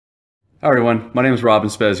Hi everyone, my name is Robin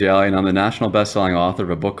Speziale and I'm the national best-selling author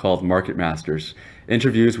of a book called Market Masters,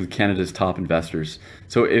 Interviews with Canada's Top Investors.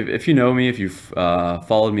 So if you know me, if you've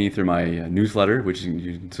followed me through my newsletter, which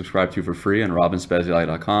you can subscribe to for free on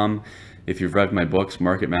robinspeziale.com, if you've read my books,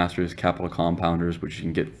 Market Masters, Capital Compounders, which you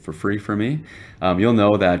can get for free from me, you'll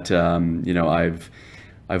know that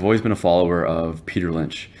I've always been a follower of Peter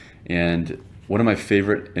Lynch. And one of my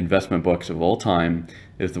favorite investment books of all time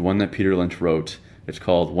is the one that Peter Lynch wrote. It's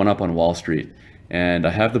called One Up on Wall Street. And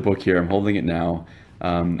I have the book here, I'm holding it now.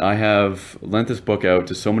 I have lent this book out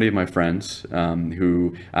to so many of my friends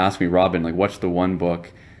who ask me, Robin, like, what's the one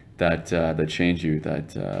book that changed you,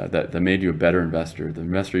 that made you a better investor, the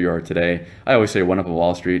investor you are today? I always say One Up on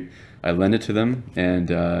Wall Street. I lend it to them and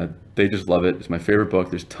they just love it. It's my favorite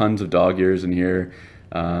book. There's tons of dog ears in here.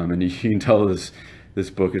 And you can tell this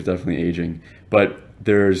book is definitely aging. But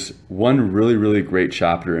there's one really great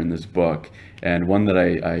chapter in this book, and one that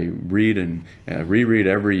I read and reread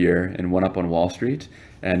every year in One Up on Wall Street.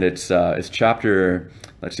 And it's chapter,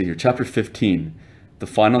 let's see here, chapter 15, the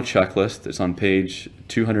final checklist. It's on page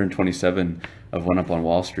 227 of One Up on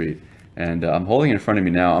Wall Street. And I'm holding it in front of me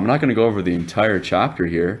now. I'm not going to go over the entire chapter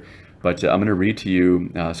here, but I'm going to read to you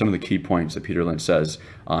some of the key points that Peter Lynch says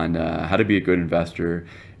on how to be a good investor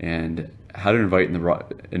and how to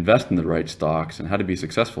invest in the right stocks and how to be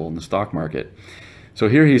successful in the stock market. So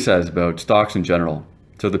here he says about stocks in general.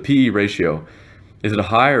 So the PE ratio, is it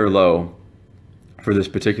high or low for this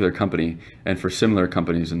particular company and for similar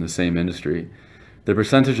companies in the same industry? The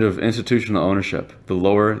percentage of institutional ownership, the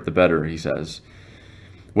lower the better, he says.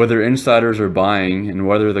 Whether insiders are buying and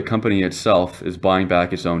whether the company itself is buying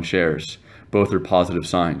back its own shares, both are positive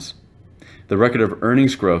signs. The record of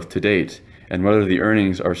earnings growth to date and whether the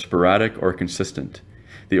earnings are sporadic or consistent.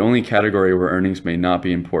 The only category where earnings may not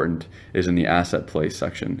be important is in the asset place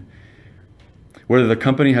section. Whether the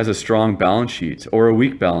company has a strong balance sheet or a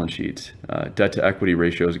weak balance sheet, debt to equity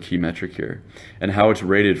ratio is a key metric here, and how it's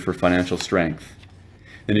rated for financial strength.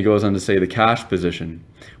 Then he goes on to say the cash position.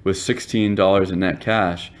 With $16 in net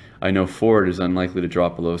cash, I know Ford is unlikely to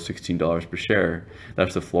drop below $16 per share.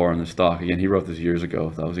 That's the floor on the stock. Again, he wrote this years ago.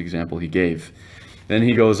 That was the example he gave. Then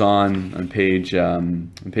he goes on page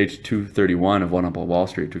 231 of One Up on Wall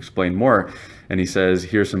Street to explain more. And he says,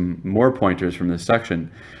 here's some more pointers from this section.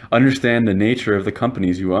 Understand the nature of the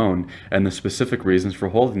companies you own and the specific reasons for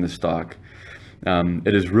holding the stock.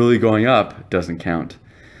 It is really going up, doesn't count.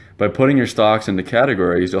 By putting your stocks into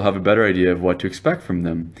categories, you'll have a better idea of what to expect from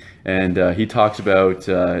them. And he talks about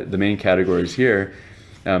the main categories here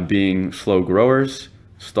being slow growers,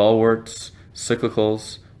 stalwarts,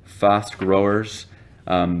 cyclicals, fast growers,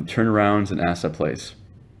 turnarounds, and asset plays.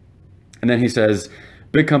 And then he says,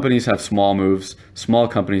 big companies have small moves, small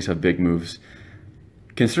companies have big moves.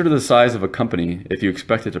 Consider the size of a company if you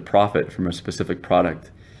expect it to profit from a specific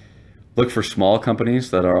product. Look for small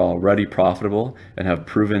companies that are already profitable and have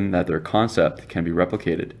proven that their concept can be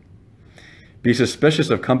replicated. Be suspicious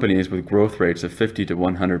of companies with growth rates of 50 to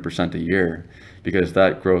 100% a year, because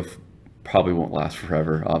that growth probably won't last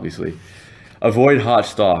forever, obviously. Avoid hot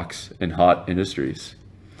stocks in hot industries.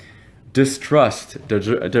 Distrust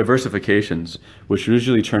diversifications, which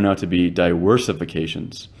usually turn out to be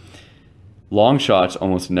diversifications. Long shots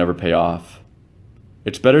almost never pay off.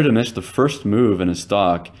 It's better to miss the first move in a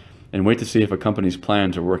stock and wait to see if a company's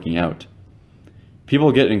plans are working out.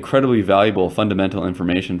 People get incredibly valuable fundamental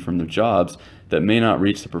information from their jobs that may not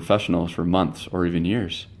reach the professionals for months or even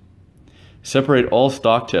years. Separate all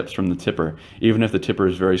stock tips from the tipper, even if the tipper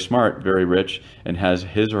is very smart, very rich, and has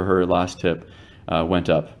his or her last tip went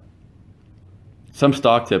up. Some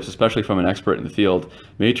stock tips, especially from an expert in the field,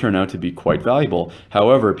 may turn out to be quite valuable.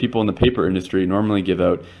 However, people in the paper industry normally give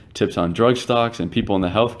out tips on drug stocks, and people in the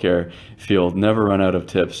healthcare field never run out of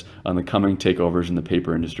tips on the coming takeovers in the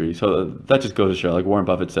paper industry. So that just goes to show, like Warren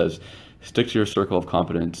Buffett says, stick to your circle of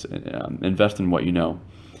competence, invest in what you know.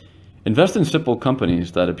 Invest in simple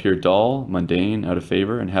companies that appear dull, mundane, out of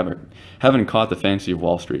favor, and haven't caught the fancy of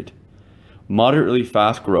Wall Street. Moderately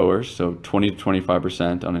fast growers, so 20 to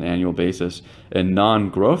 25% on an annual basis, and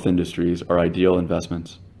non-growth industries are ideal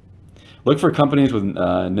investments. Look for companies with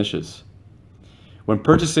niches. When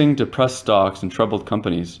purchasing depressed stocks and troubled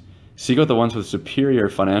companies, seek out the ones with superior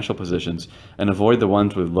financial positions and avoid the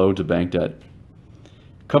ones with low to bank debt.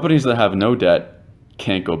 Companies that have no debt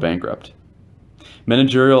can't go bankrupt.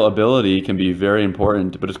 Managerial ability can be very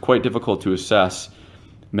important, but it's quite difficult to assess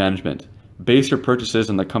management. Base your purchases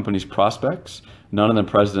on the company's prospects, not on the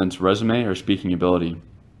president's resume or speaking ability.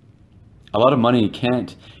 A lot of money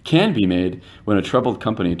can be made when a troubled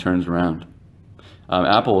company turns around.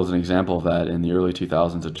 Apple is an example of that. In the early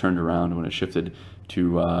 2000s, it turned around when it shifted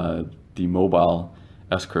to the mobile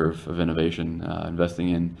S-curve of innovation, investing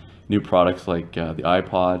in new products like the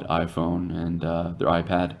iPod, iPhone, and their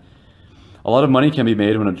iPad. A lot of money can be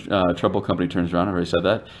made when a troubled company turns around. I already said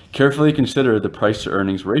that. Carefully consider the price to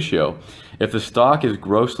earnings ratio. If the stock is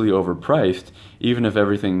grossly overpriced, even if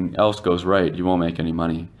everything else goes right, you won't make any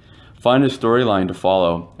money. Find a storyline to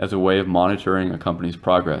follow as a way of monitoring a company's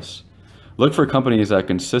progress. Look for companies that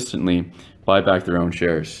consistently buy back their own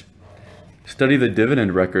shares. Study the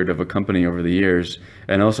dividend record of a company over the years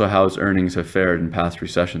and also how its earnings have fared in past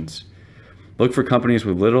recessions. Look for companies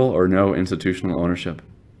with little or no institutional ownership.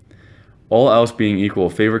 All else being equal,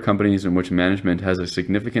 favor companies in which management has a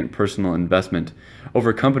significant personal investment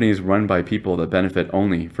over companies run by people that benefit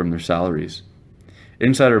only from their salaries.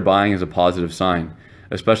 Insider buying is a positive sign,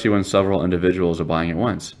 especially when several individuals are buying at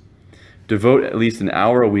once. Devote at least an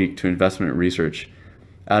hour a week to investment research.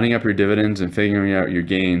 Adding up your dividends and figuring out your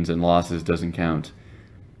gains and losses doesn't count.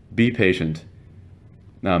 Be patient.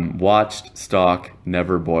 Watched stock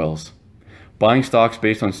never boils. Buying stocks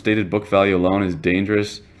based on stated book value alone is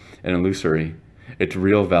dangerous and illusory. It's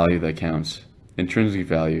real value that counts, intrinsic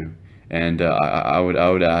value, and I would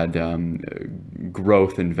add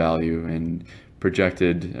growth in value and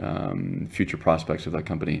projected future prospects of that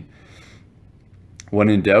company. When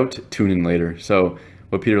in doubt, tune in later. So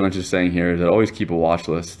what Peter Lynch is saying here is that always keep a watch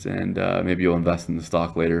list, and maybe you'll invest in the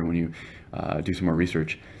stock later when you do some more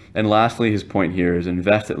research. And lastly, his point here is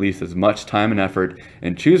invest at least as much time and effort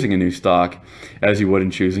in choosing a new stock as you would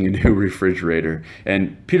in choosing a new refrigerator.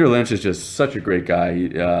 And Peter Lynch is just such a great guy.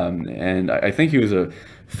 And I think he was a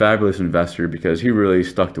fabulous investor because he really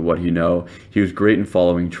stuck to what he knew. He was great in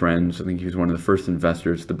following trends. I think he was one of the first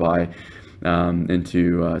investors to buy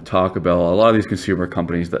into Taco Bell, a lot of these consumer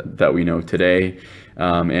companies that we know today.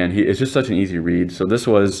 And it's just such an easy read. So this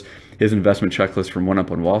was his investment checklist from One Up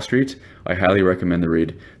on Wall Street. I highly recommend the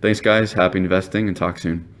read. Thanks, guys. Happy investing, and talk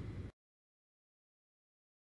soon.